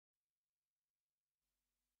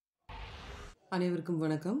அனைவருக்கும்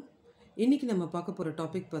வணக்கம். இன்னைக்கு நம்ம பார்க்க போற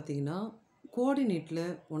டாபிக் பார்த்தீங்கன்னா, கோஆர்டினேட்ல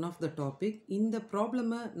ஒன் ஆஃப் த டாபிக். இந்த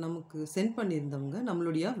ப்ராப்ளம நமக்கு சென்ட் பண்ணியிருந்தவங்க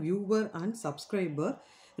நம்மளுடைய வியூவர் அண்ட் சப்ஸ்கிரைபர்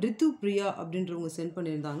ரித்து பிரியா அப்படின்றவங்க சென்ட்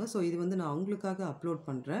பண்ணியிருந்தாங்க. ஸோ இது வந்து நான் அவங்களுக்காக அப்லோட்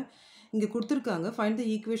பண்றேன். இங்க குடுத்திருக்காங்க. Find the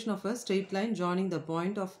equation of a straight line joining the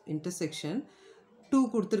point of intersection 2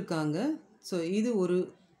 குடுத்திருக்காங்க. ஸோ இது ஒரு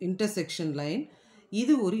இன்டர்செக்ஷன் லைன்.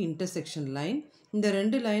 இது ஒரு இன்டர்செக்ஷன் லைன். இந்த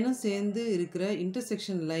 2 லைனும் சேர்ந்து இருக்கிற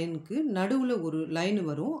இன்டர்செக்ஷன் லைனுக்கு நடுவுல ஒரு லைன்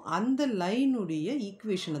வரும். அந்த லைனுடைய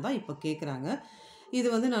ஈக்குவேஷன தான் இப்ப கேட்குறாங்க. இது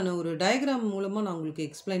வந்து நான் ஒரு டயகிராம் மூலமா நான் உங்களுக்கு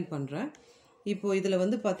எக்ஸ்பிளைன் பண்றேன். இப்போ இதுல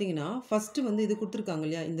வந்து பார்த்தீங்கன்னா, ஃபர்ஸ்ட்டு வந்து இது குடுத்துருக்காங்க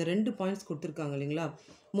இல்லையா? இந்த 2 பாயிண்ட்ஸ் குடுத்துருக்காங்க இல்லைங்களா?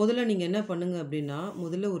 முதல்ல நீங்க என்ன பண்ணுங்க அப்படின்னா,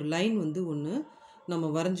 முதல்ல ஒரு லைன் வந்து ஒண்ணு நம்ம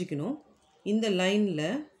வரைஞ்சிக்கணும். இந்த லைன்ல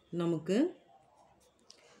நமக்கு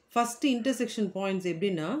ஃபர்ஸ்ட்டு இன்டர்செக்ஷன் பாயிண்ட்ஸ்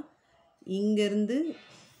எப்படின்னா, இங்கேருந்து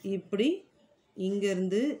இப்படி,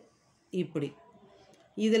 இங்கேருந்து இப்படி.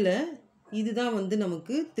 இதில இதுதான் வந்து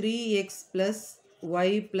நமக்கு 3x + y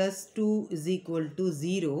 + 2 =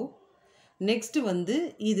 0. நெக்ஸ்ட் வந்து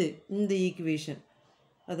இது இந்த ஈக்குவேஷன்.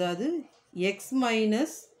 அதாவது x -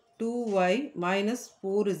 2y -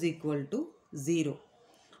 4 = 0.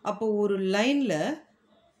 அப்போ ஒரு லைன்ல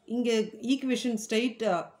இங்க ஈக்குவேஷன்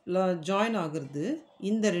ஸ்ட்ரெய்ட்டா ஜாயின் ஆகுறது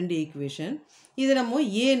இந்த 2 ஈக்குவேஷன். இத நம்ம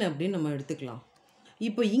ஏன்னு அப்படின்னு நம்ம எடுத்துக்கலாம்.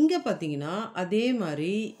 இப்போ இங்க பார்த்தீங்கன்னா, அதே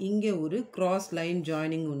மாரி இங்க ஒரு கிராஸ் லைன்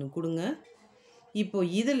ஜாயினிங் ஒண்ணு குடுங்க. இப்போ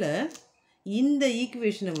இதுல இந்த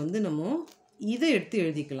ஈக்குவேஷன வந்து நம்ம இத எடுத்து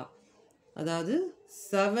எழுதிக்கலாம். அதாவது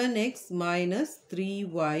 7x -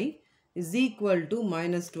 3y =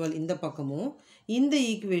 -12 இந்த பக்கமும், இந்த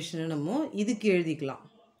ஈக்குவேஷன நம்ம இதுக்கு எழுதிக்கலாம்.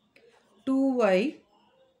 2y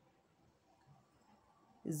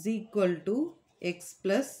 = x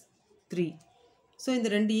 + 3. ஸோ இந்த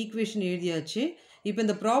 2 ஈக்குவேஷன் எழுதியாச்சு. இப்போ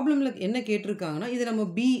இந்த ப்ராப்ளம்ல என்ன கேட்டிருக்காங்கன்னா, இத நம்ம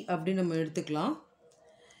B அப்படின்னு நம்ம எடுத்துக்கலாம்.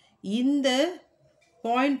 இந்த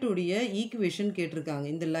பாயிண்ட் உடைய ஈக்குவேஷன் கேட்டிருக்காங்க.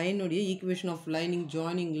 இந்த லைனுடைய ஈக்குவேஷன் ஆஃப் லைனிங்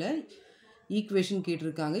ஜாயினிங்ல ஈக்குவேஷன்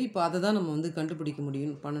கேட்டிருக்காங்க. இப்போ அத தான் நம்ம வந்து கண்டுபிடிக்க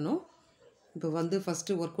பண்ணணும். இப்போ வந்து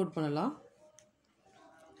ஃபர்ஸ்ட்டு ஒர்க் அவுட் பண்ணலாம்.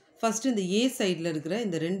 ஃபர்ஸ்ட்டு இந்த A சைடுல இருக்கிற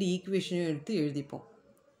இந்த 2 ஈக்குவேஷனையும் எடுத்து எழுதிப்போம்.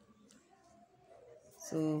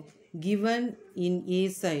 So given in A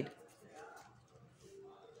side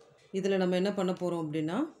இதில் நம்ம என்ன பண்ண போகிறோம்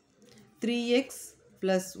அப்படின்னா, 3x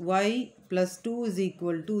 + y + 2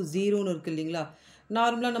 = 0ன்னு இருக்கு இல்லைங்களா?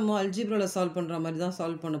 நார்மலாக நம்ம அல்ஜிப்ராவில் சால்வ் பண்ணுற மாதிரி தான்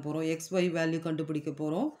சால்வ் பண்ண போகிறோம். xy வேல்யூ கண்டுபிடிக்க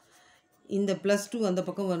போகிறோம். இந்த +2 அந்த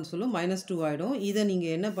பக்கம் வந்து சொல்லும் -2 ஆகிடும். இதை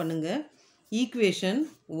நீங்கள் என்ன பண்ணுங்கள், ஈக்குவேஷன்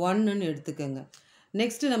 1ன்னு எடுத்துக்கோங்க.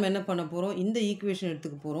 நெக்ஸ்ட்டு நம்ம என்ன பண்ண போகிறோம், இந்த ஈக்குவேஷன்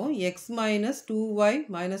எடுத்துக்க போகிறோம். x - 2y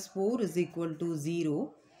 - 4 = 0.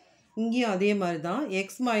 இங்கேயும் அதே மாதிரி தான் x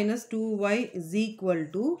 - 2y =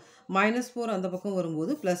 -4 அந்த பக்கம்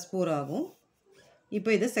வரும்போது +4 ஆகும். இப்போ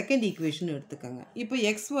இதை செகண்ட் ஈக்குவேஷன் எடுத்துக்கோங்க. இப்போ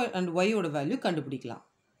x அண்ட் y வேல்யூ கண்டுபிடிக்கலாம்.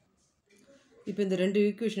 இப்போ இந்த 2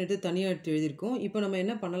 ஈக்குவேஷன் எடுத்து தனியாக எடுத்து எழுதியிருக்கோம். இப்போ நம்ம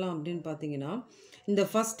என்ன பண்ணலாம் அப்படின்னு பார்த்தீங்கன்னா, இந்த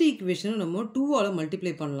ஃபர்ஸ்ட் ஈக்குவேஷனை நம்ம 2ஆல்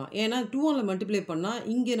மல்டிப்ளை பண்ணலாம். ஏன்னா 2ஆல் மல்டிப்ளை பண்ணால்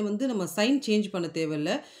இங்கே வந்து நம்ம சைன் சேஞ்ச் பண்ண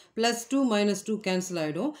தேவையில்லை. +2 - 2 கேன்சல்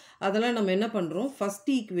ஆகிடும். அதெல்லாம் நம்ம என்ன பண்ணுறோம்,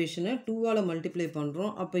 ஃபர்ஸ்ட் ஈக்குவேஷனை 2ஆல் மல்டிப்ளை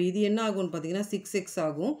பண்ணுறோம். அப்போ இது என்ன ஆகும்னு பார்த்தீங்கன்னா 6x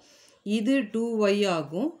ஆகும். இது 2y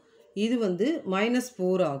ஆகும். இது வந்து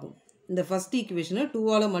 -4 ஆகும். இந்த ஃபர்ஸ்ட் ஈக்குவேஷனை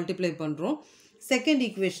 2ஆல் மல்டிப்ளை பண்ணுறோம். செகண்ட்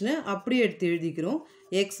ஈக்குவேஷனை அப்படியே எடுத்து எழுதிக்கிறோம்.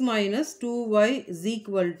 x - 2y =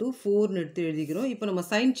 4ன்னு எடுத்து எழுதிக்கிறோம். இப்போ நம்ம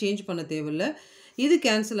சைன் சேஞ்ச் பண்ண தேவையில்லை. இது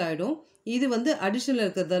கேன்சல் ஆகிடும். இது வந்து அடிஷனல்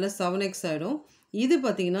இருக்கிறதால 7x ஆகிடும். இது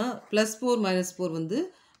பார்த்தீங்கன்னா +4 - 4 வந்து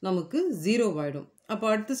நமக்கு 0 ஆகிடும். அப்போ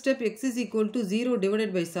அடுத்த ஸ்டெப் x = 0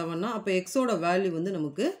 / 7னா அப்போ எக்ஸோட வேல்யூ வந்து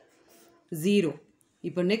நமக்கு 0.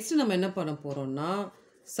 இப்போ நெக்ஸ்ட் நம்ம என்ன பண்ண போகிறோம்னா,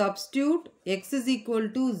 substitute x =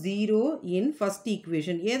 0 in first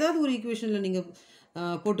equation. ஏதாவது ஒரு ஈக்குவேஷனில் நீங்கள்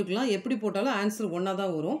போட்டுக்கலாம். எப்படி போட்டாலும் ஆன்சர் ஒன்றா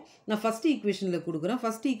தான் வரும். நான் ஃபஸ்ட் ஈக்குவேஷனில் கொடுக்குறேன்.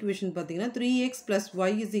 ஃபஸ்ட் ஈக்குவேஷன் பார்த்தீங்கன்னா 3x +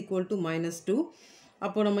 y = -2.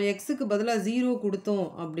 அப்போ நம்ம எக்ஸுக்கு பதிலாக 0 கொடுத்தோம்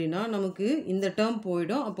அப்படின்னா நமக்கு இந்த டேர்ம்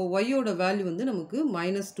போயிடும். அப்போ ஒய்யோட வேல்யூ வந்து நமக்கு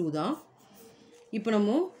 -2 தான். இப்போ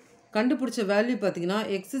நம்ம கண்டுபிடிச்ச வேல்யூ பார்த்தீங்கன்னா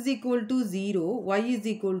x = 0, y =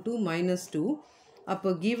 -2. அப்போ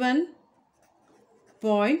given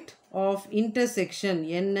point of intersection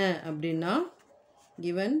என்ன அப்படின்னா,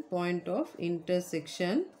 given point of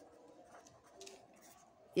intersection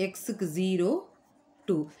xக்கு 0,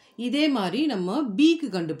 2. இதே மாதிரி நம்ம bக்கு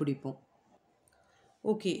கண்டுபிடிப்போம்.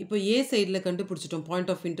 ஓகே, இப்போ A சைடில் கண்டுபிடிச்சிட்டோம்.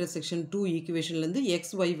 Point of intersection 2 ஈக்குவேஷன்லேருந்து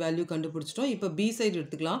X Y value கண்டுபிடிச்சிட்டோம். இப்போ B சைடு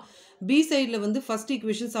எடுத்துக்கலாம். B சைடில் வந்து ஃபர்ஸ்ட்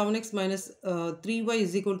ஈக்குவேஷன் 7x - 3y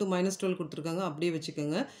 = -12 கொடுத்துருக்காங்க. அப்படியே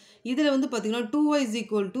வச்சுக்கோங்க. இதில் வந்து பார்த்திங்கன்னா 2y is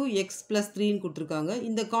equal to x plus 3ன்னு கொடுத்துருக்காங்க.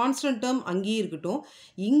 இந்த கான்ஸ்டன்ட் டேர்ம் அங்கேயே இருக்கட்டும்.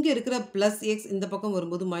 இங்கே இருக்கிற ப்ளஸ் எக்ஸ் இந்த பக்கம்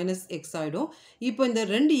வரும்போது மைனஸ் எக்ஸ் ஆகிடும். இப்போ இந்த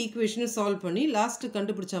ரெண்டு ஈக்குவேஷனும் சால்வ் பண்ணி லாஸ்ட்டு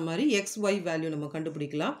கண்டுபிடிச்ச மாதிரி எக்ஸ் ஒய் வேல்யூ நம்ம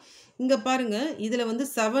கண்டுபிடிக்கலாம். இங்கே பாருங்கள், இதில் வந்து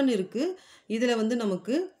 7 இருக்குது, இதில் வந்து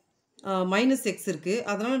நமக்கு மைனஸ் எக்ஸ் இருக்குது.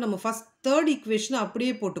 அதனால் நம்ம ஃபஸ்ட் தேர்ட் ஈக்குவேஷனை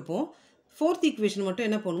அப்படியே போட்டுப்போம். ஃபோர்த் ஈக்குவேஷன் மட்டும்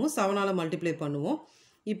என்ன பண்ணுவோம், 7ஆல் மல்டிப்ளை பண்ணுவோம்.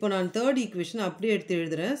 இப்போ நான் தேர்ட் ஈக்குவேஷன் அப்படியே எடுத்து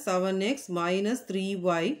எழுதுகிறேன். 7x minus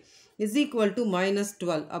 3y is equal to minus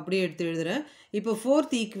 12 அப்படியே எடுத்து எழுதுகிறேன். இப்போ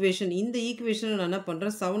ஃபோர்த் ஈக்குவேஷன், இந்த ஈக்குவேஷனை நான் என்ன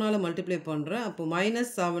பண்ணுறேன், 7ஆல் மல்டிப்ளை பண்ணுறேன். அப்போ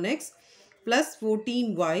minus 7x plus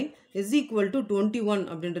 14y is equal to 21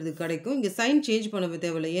 அப்படின்றது கிடைக்கும். இங்கே சைன் சேஞ்ச் பண்ண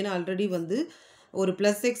தேவையில்லை, ஏன்னா ஆல்ரெடி வந்து ஒரு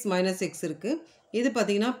ப்ளஸ் எக்ஸ் மைனஸ் எக்ஸ் இருக்குது. இது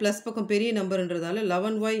பார்த்திங்கன்னா ப்ளஸ் பக்கம் பெரிய நம்பர்ன்றதால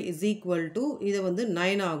 11y இஸ் ஈக்குவல் டு இது வந்து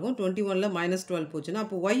 9 ஆகும். 21ல் மைனஸ் 12 போச்சுன்னா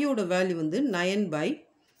அப்போ ஒய்யோட வேல்யூ வந்து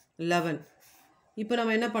 9/11. இப்போ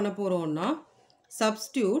நம்ம என்ன பண்ண போகிறோம்னா,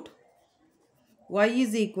 substitute y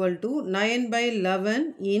is equal to 9/11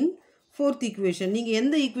 in fourth equation. நீங்கள்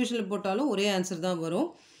எந்த ஈக்குவேஷனில் போட்டாலும் ஒரே ஆன்சர் தான் வரும்.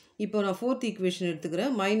 இப்போ நான் ஃபோர்த் ஈக்குவேஷன்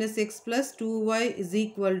எடுத்துக்கிறேன். Minus X plus 2y is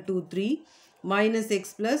equal to 3 minus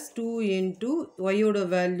X plus 2 into ஒய்யோட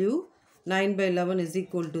value 9/11 is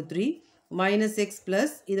equal to 3 minus x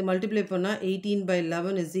plus இது multiply பண்ணா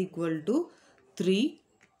 18/11 is equal to 3.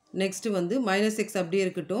 next வந்து minus x அப்படியே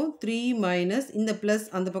இருக்கட்டும். 3 minus இந்த plus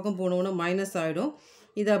அந்த பக்கம் போனோம்னா minus ஆயிடும்.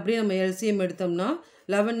 இது அப்படியே நம்ம LCM எடுத்தோம்னா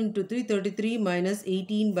 11 into 3 33 minus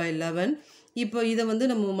 18/11. இப்போ இதை வந்து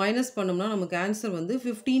நம்ம மைனஸ் பண்ணோம்னா நமக்கு ஆன்சர் வந்து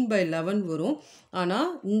 15/11 வரும். ஆனால்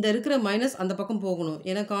இந்த இருக்கிற மைனஸ் அந்த பக்கம் போகணும்,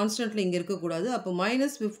 ஏன்னா கான்ஸ்டன்ட்டில் இங்கே இருக்கக்கூடாது. அப்போ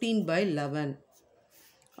மைனஸ் 15/11.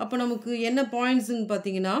 அப்போ நமக்கு என்ன பாயிண்ட்ஸ்ன்னு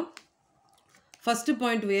பார்த்தீங்கன்னா, ஃபஸ்ட்டு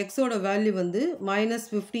பாயிண்ட் எக்ஸோட வேல்யூ வந்து மைனஸ்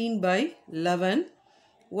 15/11,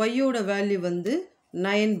 ஒய்யோட வேல்யூ வந்து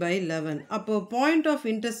 9/11. அப்போ பாயிண்ட் ஆஃப்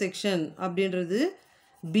இன்டர்செக்ஷன் அப்படின்றது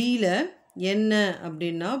பியில் என்ன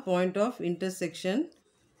அப்படின்னா, பாயிண்ட் ஆஃப் இன்டர்செக்ஷன்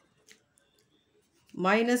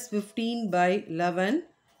மைனஸ் 15/11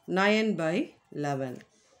 9/11.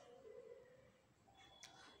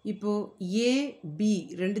 இப்போது ஏ பி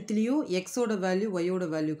ரெண்டுத்துலேயும் எக்ஸோட வேல்யூ ஒய்யோட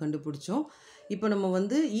வேல்யூ கண்டுபிடிச்சோம். இப்போ நம்ம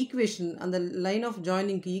வந்து ஈக்குவேஷன், அந்த லைன் ஆஃப்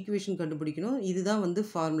ஜாயினிங்க்கு ஈக்குவேஷன் கண்டுபிடிக்கணும். இதுதான் வந்து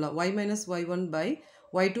formula. y minus y1 by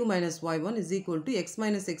y2 minus y1 is equal to X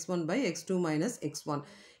minus x1 by x2 minus x1.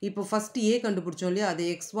 இப்போ ஃபஸ்ட்டு ஏ கண்டுபிடிச்சோம் இல்லையா, அது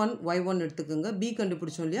x1 y1 எடுத்துக்கோங்க. பி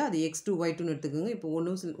கண்டுபிடிச்சோம் இல்லையா, அது x2 y2ன்னு எடுத்துக்கோங்க. இப்போ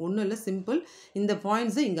ஒன்றும் இல்லை, சிம்பிள். இந்த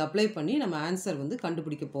பாயிண்ட்ஸை இங்கே அப்ளை பண்ணி நம்ம ஆன்சர் வந்து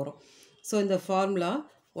கண்டுபிடிக்க போகிறோம். ஸோ இந்த ஃபார்முலா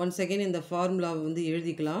ஒன்ஸ் அகெயின் இந்த ஃபார்முலாவை வந்து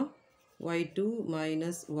எழுதிக்கலாம். y2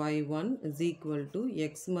 minus y1 is equal to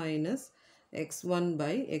X minus x1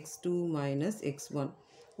 by x2 minus x1.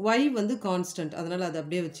 y வந்து கான்ஸ்டன்ட், அதனால் அதை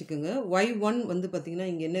அப்படியே வச்சுக்கோங்க. y1 வந்து பார்த்திங்கன்னா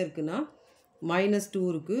இங்கே என்ன இருக்குன்னா -2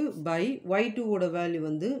 இருக்குது, பை y2ஓட வேல்யூ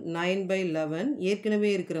வந்து 9/11, ஏற்கனவே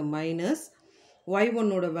இருக்கிற மைனஸ்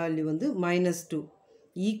y1ஓட வேல்யூ வந்து -2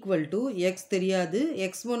 ஈக்குவல் டு எக்ஸ் தெரியாது,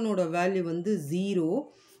 x1ஓட வேல்யூ வந்து 0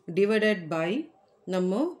 டிவைடட் பை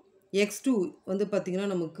நம்ம x2 வந்து பார்த்திங்கன்னா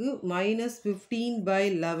நமக்கு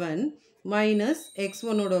 -15/11 மைனஸ்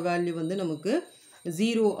x1ஓட வேல்யூ வந்து நமக்கு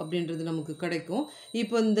 0 அப்படின்றது நமக்கு கிடைக்கும்.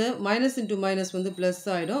 இப்போ இந்த மைனஸ் இன்ட்டு மைனஸ் வந்து ப்ளஸ்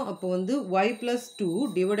ஆகிடும். அப்போ வந்து y + 2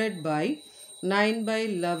 டிவைடட் பை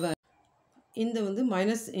 9/11. இந்த வந்து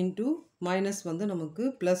மைனஸ் இன்ட்டு மைனஸ் வந்து நமக்கு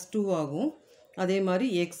 +2 ஆகும். அதே மாதிரி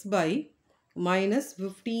x பை மைனஸ்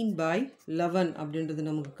 15/11 அப்படின்றது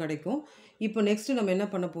நமக்கு கிடைக்கும். இப்போ நெக்ஸ்ட்டு நம்ம என்ன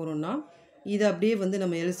பண்ண போகிறோம்னா, இது அப்படியே வந்து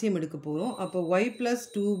நம்ம எல்சிஎம் எடுக்க போகிறோம். அப்போ y +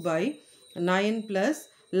 2 by 9 +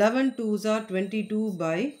 11 2s are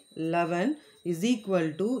 22/11 is equal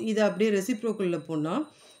to, இது அப்படியே ரெசிப்ரோக்கலில் போனால்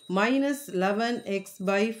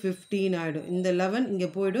 -11x/15 ஆகிடும். இந்த 11 இங்கே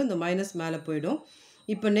போய்டும், இந்த மைனஸ் மேலே போய்டும்.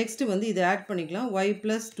 இப்போ நெக்ஸ்ட்டு வந்து இதை ஆட் பண்ணிக்கலாம். y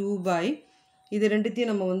 + 2 பை இது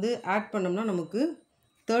ரெண்டுத்தையும் நம்ம வந்து ஆட் பண்ணோம்னா நமக்கு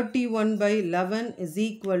 31/11 இஸ்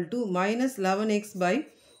ஈக்குவல் டு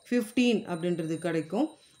 -11x/15 அப்படின்றது கிடைக்கும்.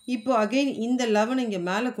 இப்போ அகெயின் இந்த 11 இங்கே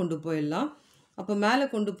மேலே கொண்டு போயிடலாம். அப்போ மேலே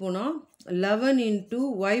கொண்டு போனால் 11 into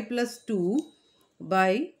y + 2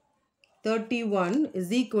 by 31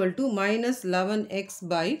 is equal to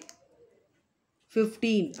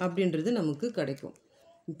 -11x/15 அப்படின்றது நமக்கு கிடைக்கும்.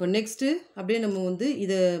 இப்போ நெக்ஸ்ட்டு அப்படியே நம்ம வந்து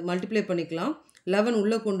இதை மல்டிப்ளை பண்ணிக்கலாம். 11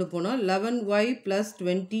 உள்ளே கொண்டு போனால் 11y +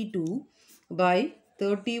 22 by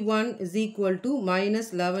 31 is equal to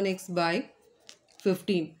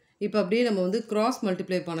 -11x/15. இப்போ அப்படியே நம்ம வந்து கிராஸ்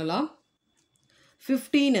மல்டிப்ளை பண்ணலாம்.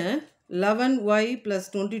 15 11y +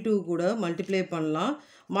 22 கூட மல்டிப்ளை பண்ணலாம்.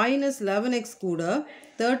 -11x கூட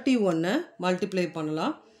 31 மல்டிப்ளை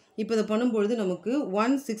பண்ணலாம். இப்போ இதை பண்ணும்பொழுது நமக்கு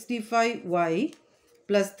 165y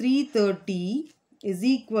 + 330 இஸ்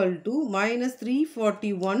ஈக்குவல் டு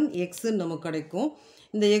 -341xன்னு நமக்கு கிடைக்கும்.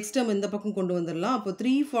 இந்த எக்ஸ் டேர்ம் இந்த பக்கம் கொண்டு வந்துடலாம். அப்போ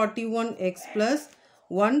 341x plus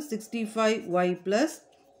 165y plus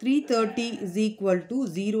 330 is equal to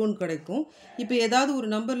 0ன்னு கிடைக்கும். இப்போ ஏதாவது ஒரு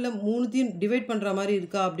நம்பரில் மூணுத்தையும் டிவைட் பண்ணுற மாதிரி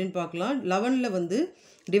இருக்கா அப்படின்னு பார்க்கலாம். 11ல் வந்து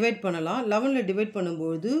டிவைட் பண்ணலாம். 11ல் டிவைட்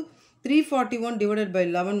பண்ணும்போது 341 டிவைடட் பை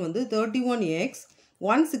 11 வந்து 31x,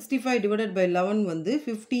 165 டிவைடட் பை 11 வந்து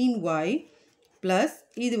 15y ப்ளஸ்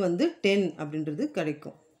இது வந்து 10 அப்படின்றது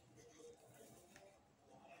கிடைக்கும்.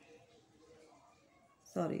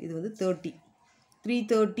 சாரி, இது வந்து 30.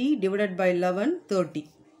 330 டிவைடட் பை 11 30.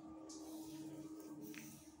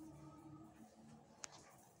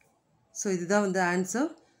 ஸோ இதுதான் வந்து ஆன்சர்.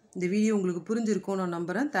 இந்த வீடியோ உங்களுக்கு புரிஞ்சிருக்கும் நான்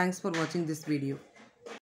நம்புகிறேன். தேங்க்ஸ் ஃபார் வாட்சிங் திஸ் வீடியோ.